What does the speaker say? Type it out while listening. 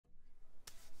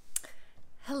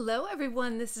Hello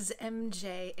everyone, this is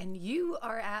MJ and you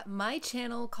are at my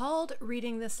channel called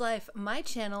Reading This Life. My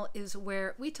channel is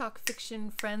where we talk fiction,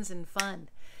 friends, and fun.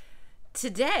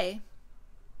 Today,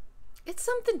 it's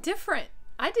something different.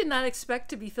 I did not expect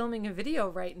to be filming a video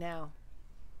right now.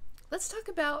 Let's talk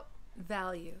about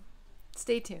value.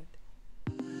 Stay tuned.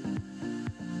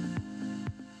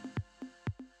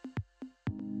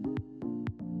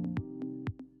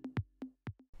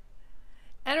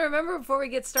 And remember, before we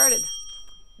get started,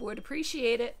 would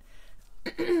appreciate it.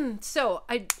 So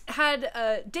I had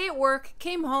a day at work,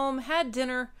 came home, had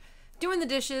dinner, doing the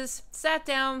dishes, sat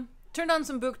down, turned on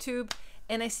some BookTube,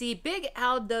 and I see Big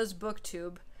Al Does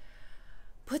BookTube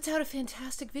puts out a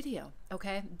fantastic video.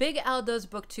 Okay, Big Al Does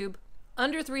BookTube,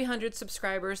 under 300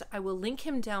 subscribers. I will link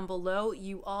him down below.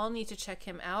 You all need to check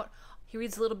him out. He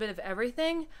reads a little bit of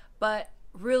everything, but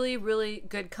really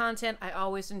good content. I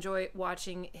always enjoy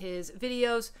watching his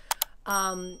videos.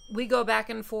 We go back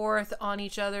and forth on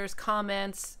each other's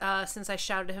comments since I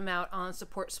shouted him out on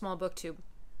Support Small BookTube.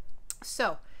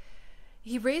 So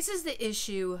he raises the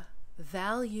issue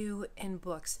value in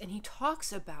books, and he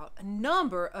talks about a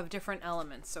number of different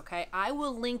elements. Okay, I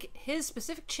will link his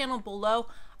specific channel below.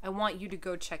 I want you to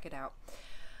go check it out.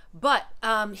 But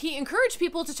he encouraged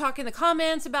people to talk in the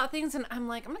comments about things, and I'm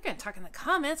like, I'm not going to talk in the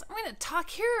comments. I'm going to talk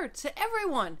here to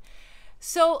everyone.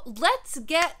 So let's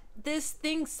get this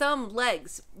thing some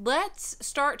legs. Let's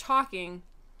start talking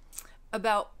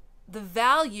about the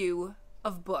value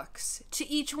of books to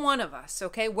each one of us,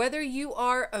 okay? Whether you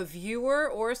are a viewer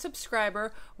or a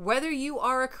subscriber, whether you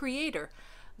are a creator,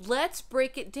 let's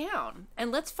break it down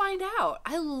and let's find out.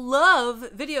 I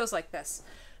love videos like this.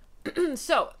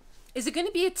 So, is it going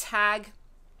to be a tag?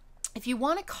 If you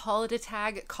want to call it a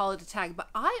tag, call it a tag. But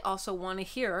I also want to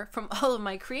hear from all of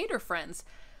my creator friends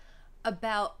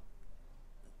about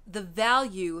the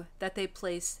value that they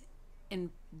place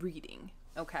in reading.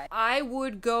 Okay, I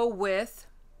would go with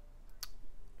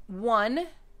 1,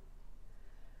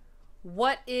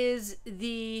 what is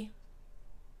the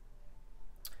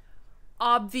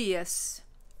obvious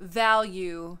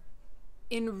value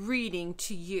in reading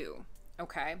to you?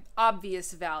 Okay,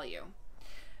 obvious value.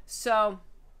 So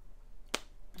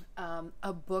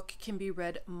a book can be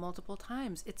read multiple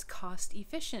times. It's cost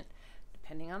efficient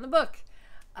depending on the book.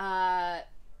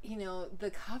 You know,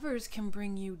 the covers can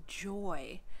bring you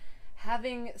joy.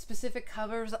 Having specific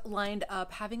covers lined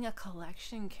up, having a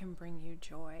collection can bring you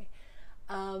joy.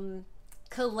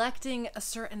 Collecting a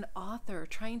certain author,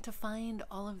 trying to find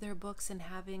all of their books and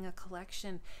having a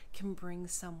collection can bring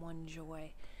someone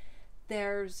joy.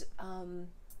 There's,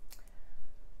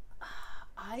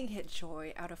 I get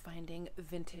joy out of finding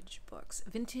vintage books,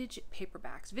 vintage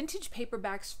paperbacks. Vintage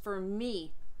paperbacks for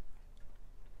me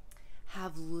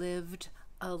have lived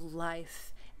a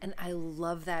life, and I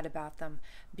love that about them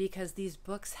because these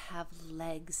books have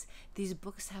legs. These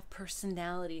books have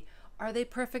personality. Are they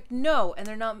perfect? No, and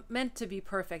they're not meant to be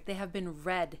perfect. They have been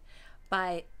read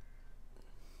by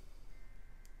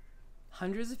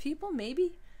hundreds of people,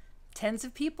 maybe tens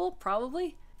of people,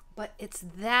 probably. But it's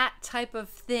that type of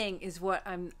thing is what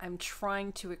I'm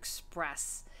trying to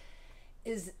express,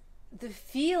 is the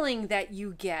feeling that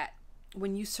you get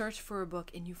when you search for a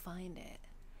book and you find it,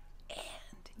 and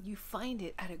you find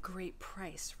it at a great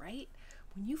price, right?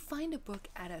 When you find a book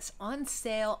at us on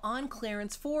sale, on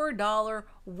clearance, $4,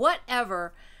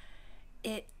 whatever,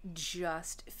 it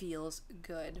just feels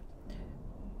good.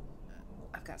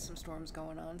 I've got some storms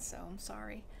going on, so I'm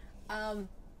sorry.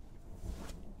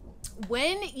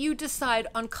 When you decide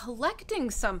on collecting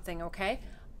something, okay?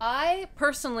 I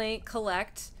personally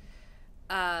collect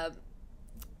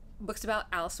books about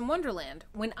Alice in Wonderland.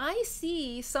 When I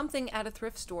see something at a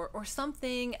thrift store or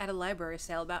something at a library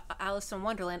sale about Alice in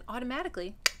Wonderland,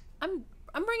 automatically I'm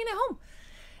bringing it home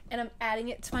and I'm adding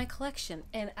it to my collection.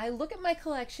 And I look at my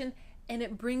collection and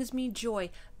it brings me joy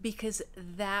because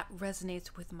that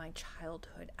resonates with my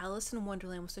childhood. Alice in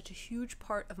Wonderland was such a huge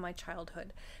part of my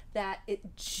childhood that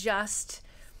it just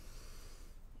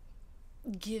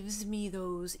gives me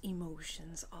those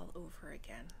emotions all over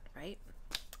again, right?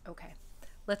 Okay.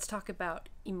 Let's talk about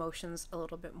emotions a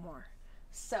little bit more.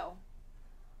 So,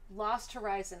 Lost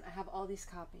Horizon. I have all these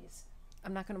copies.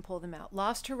 I'm not going to pull them out.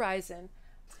 Lost Horizon.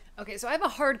 Okay, so I have a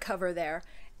hardcover there,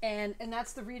 and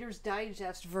that's the Reader's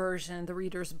Digest version, the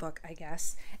Reader's book, I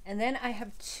guess. And then I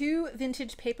have 2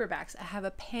 vintage paperbacks. I have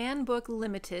a Pan Book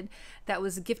Limited that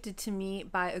was gifted to me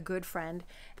by a good friend,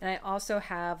 and I also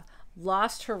have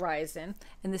Lost Horizon,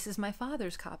 and this is my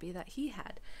father's copy that he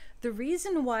had. The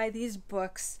reason why these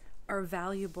books are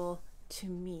valuable to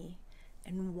me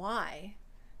and why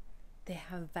they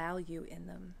have value in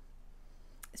them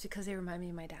is because they remind me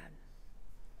of my dad.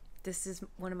 This is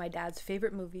one of my dad's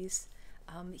favorite movies.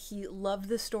 He loved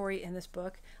the story in this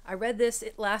book. I read this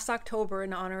last October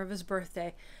in honor of his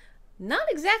birthday.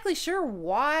 Not exactly sure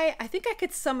why. I think I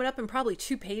could sum it up in probably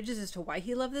 2 pages as to why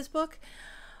he loved this book.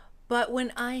 But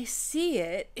when I see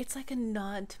it, it's like a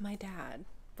nod to my dad,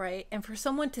 right? And for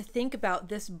someone to think about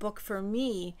this book for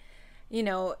me, you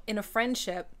know, in a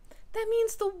friendship, that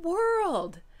means the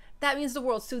world. That means the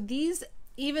world. So these,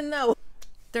 even though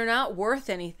they're not worth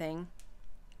anything,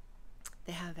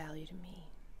 they have value to me.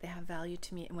 They have value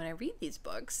to me. And when I read these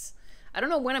books, I don't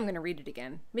know when I'm going to read it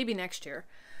again. Maybe next year.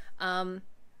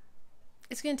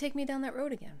 It's going to take me down that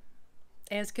road again.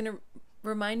 And it's going to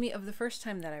remind me of the first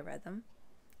time that I read them.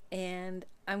 And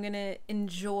I'm going to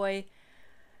enjoy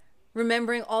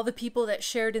remembering all the people that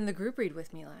shared in the group read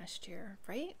with me last year,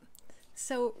 right?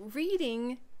 So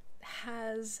reading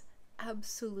has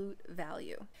absolute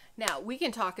value. Now, we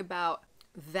can talk about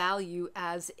value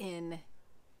as in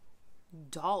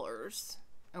dollars,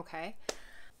 okay?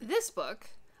 This book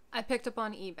I picked up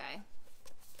on eBay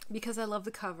because I love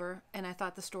the cover and I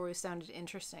thought the story sounded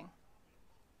interesting.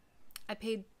 I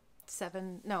paid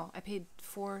 $4, I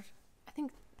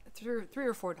think $3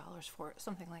 or $4 for it,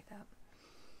 something like that.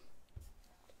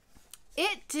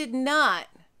 It did not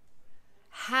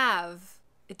have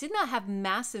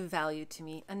massive value to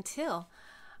me until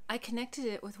I connected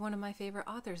it with one of my favorite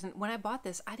authors. And when I bought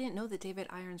this, I didn't know that David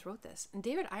Irons wrote this. And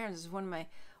David Irons is he's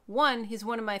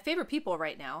one of my favorite people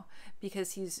right now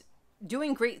because he's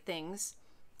doing great things.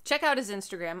 Check out his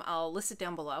Instagram. I'll list it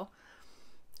down below.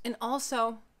 And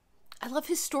also, I love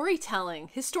his storytelling.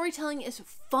 His storytelling is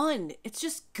fun. It's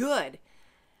just good.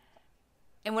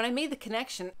 And when I made the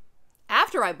connection,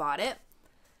 after I bought it,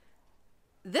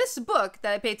 this book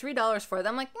that I paid $3 for,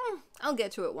 I'm like, I'll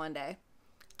get to it one day,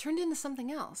 turned into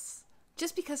something else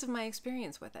just because of my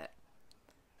experience with it.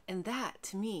 And that,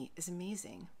 to me, is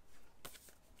amazing.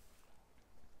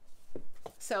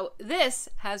 So this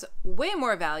has way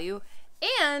more value.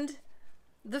 And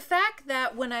the fact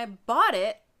that when I bought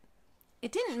it,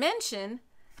 it didn't mention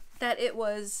that it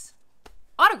was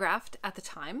autographed at the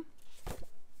time.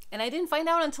 And I didn't find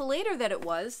out until later that it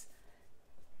was.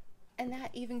 And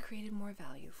that even created more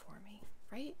value for me,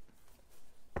 right?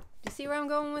 Do you see where I'm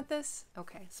going with this?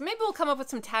 Okay, so maybe we'll come up with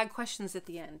some tag questions at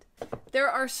the end. There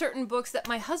are certain books that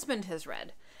my husband has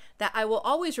read that I will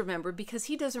always remember because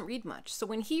he doesn't read much. So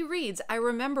when he reads, I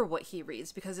remember what he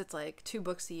reads because it's like 2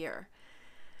 books a year.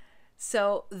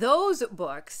 So those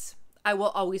books I will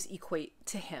always equate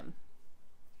to him.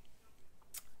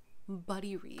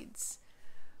 Buddy reads.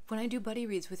 When I do buddy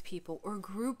reads with people or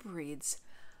group reads,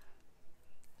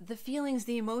 the feelings,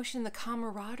 the emotion, the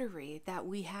camaraderie that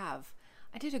we have.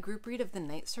 I did a group read of The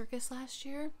Night Circus last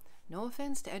year. No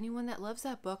offense to anyone that loves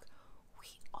that book. We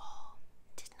all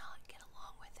did not get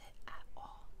along with it at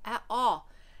all. At all.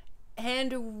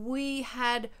 And we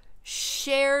had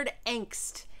shared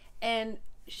angst and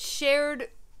shared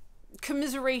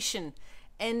commiseration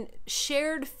and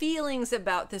shared feelings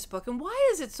about this book. And why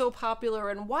is it so popular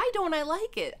and why don't I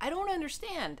like it? I don't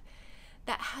understand.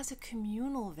 That has a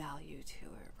communal value to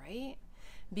it, right?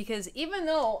 Because even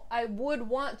though I would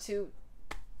want to,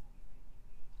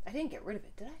 I didn't get rid of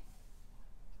it, did I?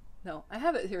 No, I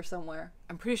have it here somewhere.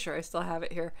 I'm pretty sure I still have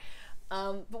it here.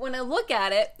 But when I look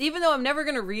at it, even though I'm never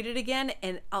going to read it again,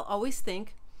 and I'll always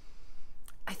think,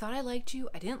 I thought I liked you,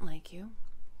 I didn't like you,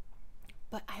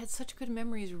 but I had such good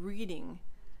memories reading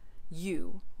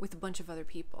you with a bunch of other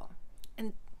people.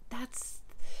 And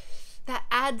that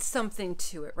adds something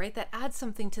to it, right? That adds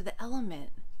something to the element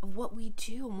of what we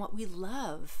do and what we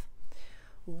love.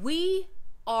 We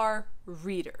are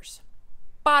readers.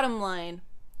 Bottom line,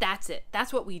 that's it.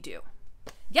 That's what we do.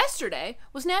 Yesterday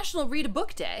was National Read a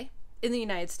Book Day in the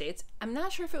United States. I'm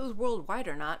not sure if it was worldwide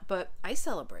or not, but I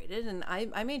celebrated and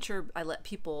I made sure I let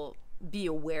people be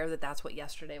aware that that's what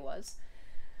yesterday was.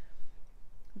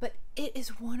 But it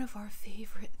is one of our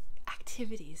favorite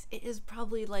activities. It is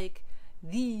probably like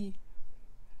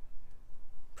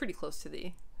pretty close to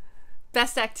the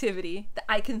best activity that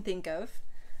I can think of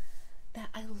that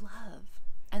I love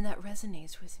and that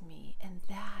resonates with me, and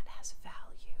that has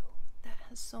value. That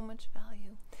has so much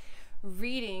value.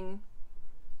 Reading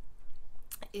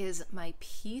is my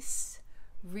peace.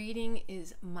 Reading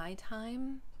is my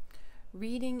time.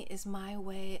 Reading is my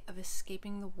way of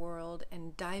escaping the world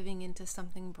and diving into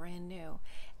something brand new.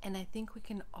 And I think we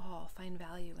can all find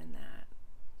value in that,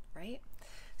 right?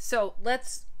 So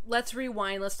let's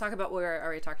rewind. Let's talk about what we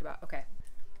already talked about. Okay.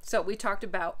 So we talked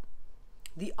about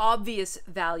the obvious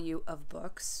value of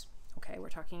books. Okay. We're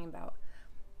talking about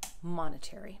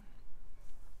monetary.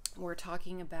 We're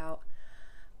talking about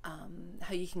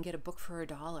how you can get a book for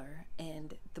 $1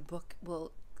 and the book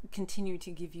will continue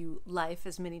to give you life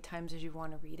as many times as you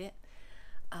want to read it.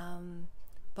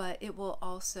 But it will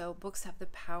also, books have the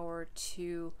power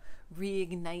to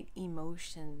reignite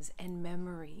emotions and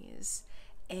memories.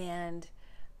 And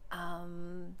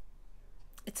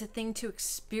it's a thing to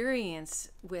experience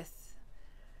with.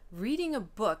 Reading a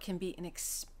book can be an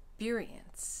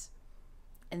experience,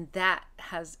 and that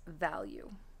has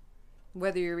value.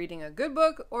 Whether you're reading a good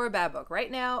book or a bad book. Right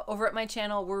now, over at my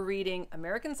channel, we're reading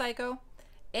American Psycho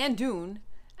and Dune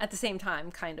at the same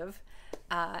time, kind of.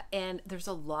 And there's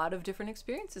a lot of different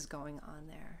experiences going on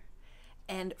there.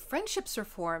 And friendships are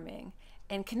forming,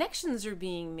 and connections are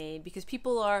being made because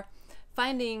people are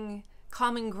finding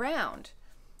common ground.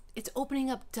 It's opening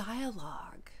up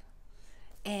dialogue.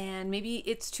 And maybe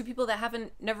it's two people that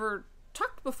haven't never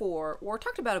talked before or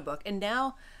talked about a book, and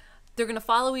now they're going to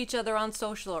follow each other on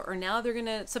social, or now they're going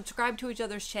to subscribe to each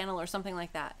other's channel or something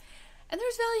like that. And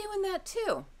there's value in that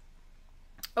too.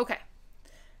 Okay.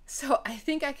 So I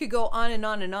think I could go on and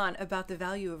on and on about the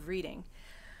value of reading.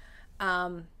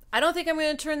 I don't think I'm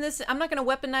going to turn this, I'm not going to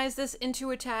weaponize this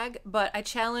into a tag, but I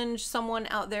challenge someone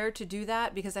out there to do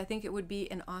that because I think it would be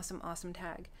an awesome, awesome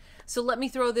tag. So let me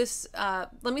throw this,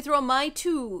 let me throw my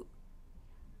 2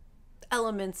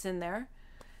 elements in there.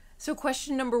 So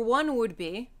question number 1 would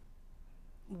be,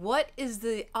 what is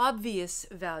the obvious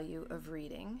value of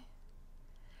reading?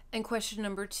 And question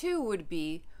number 2 would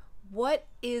be, what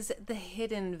is the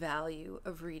hidden value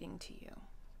of reading to you?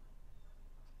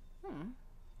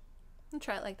 I'll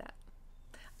try it like that.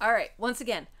 All right, once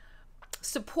again,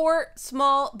 support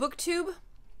small BookTube.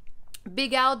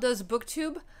 Big Al does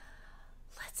BookTube.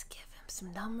 Let's give him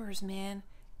some numbers, man.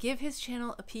 Give his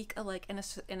channel a peek, a like, and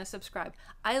a subscribe.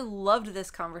 I loved this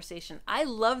conversation. I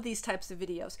love these types of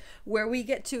videos where we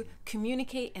get to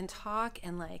communicate and talk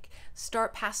and like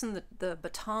start passing the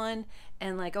baton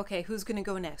and like, okay, who's gonna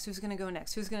go next? Who's gonna go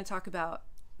next? Who's gonna talk about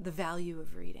the value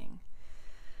of reading?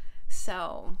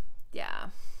 So, yeah.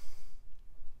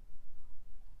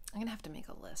 I'm gonna have to make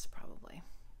a list probably.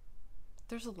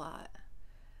 There's a lot.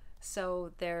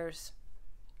 So there's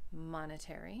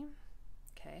monetary,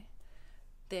 okay.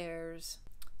 There's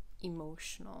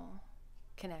emotional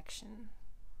connection.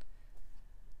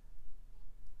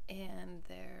 And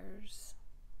there's,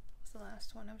 what's the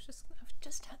last one? I've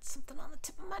just had something on the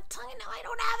tip of my tongue and now I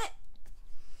don't have it.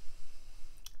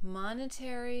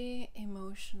 Monetary,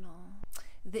 emotional.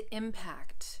 The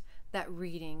impact that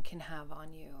reading can have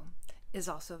on you is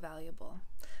also valuable.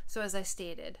 So as I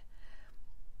stated,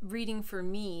 reading for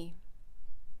me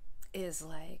is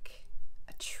like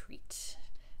a treat.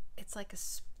 It's like a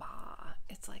spa.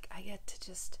 It's like I get to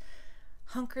just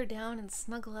hunker down and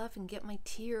snuggle up and get my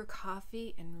tea or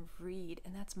coffee and read,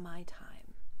 and that's my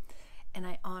time. And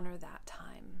I honor that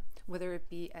time, whether it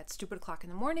be at stupid o'clock in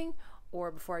the morning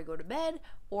or before I go to bed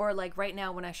or like right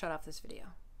now when I shut off this video.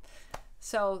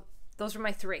 So those are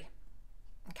my 3,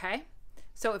 okay?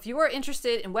 So if you are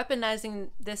interested in weaponizing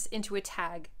this into a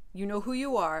tag, you know who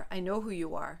you are. I know who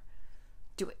you are.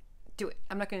 Do it. Do it.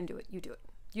 I'm not going to do it. You do it.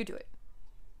 You do it.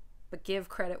 But give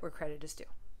credit where credit is due.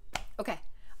 Okay.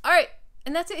 All right.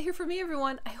 And that's it here for me,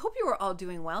 everyone. I hope you are all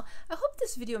doing well. I hope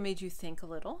this video made you think a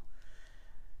little.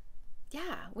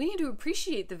 Yeah, we need to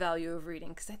appreciate the value of reading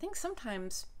because I think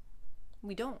sometimes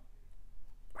we don't,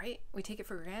 right? We take it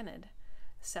for granted.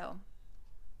 So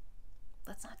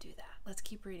let's not do that. Let's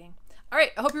keep reading. All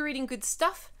right. I hope you're reading good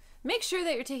stuff. Make sure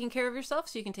that you're taking care of yourself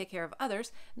so you can take care of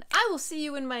others. And I will see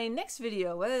you in my next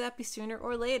video, whether that be sooner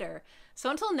or later. So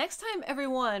until next time,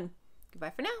 everyone, goodbye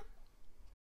for now.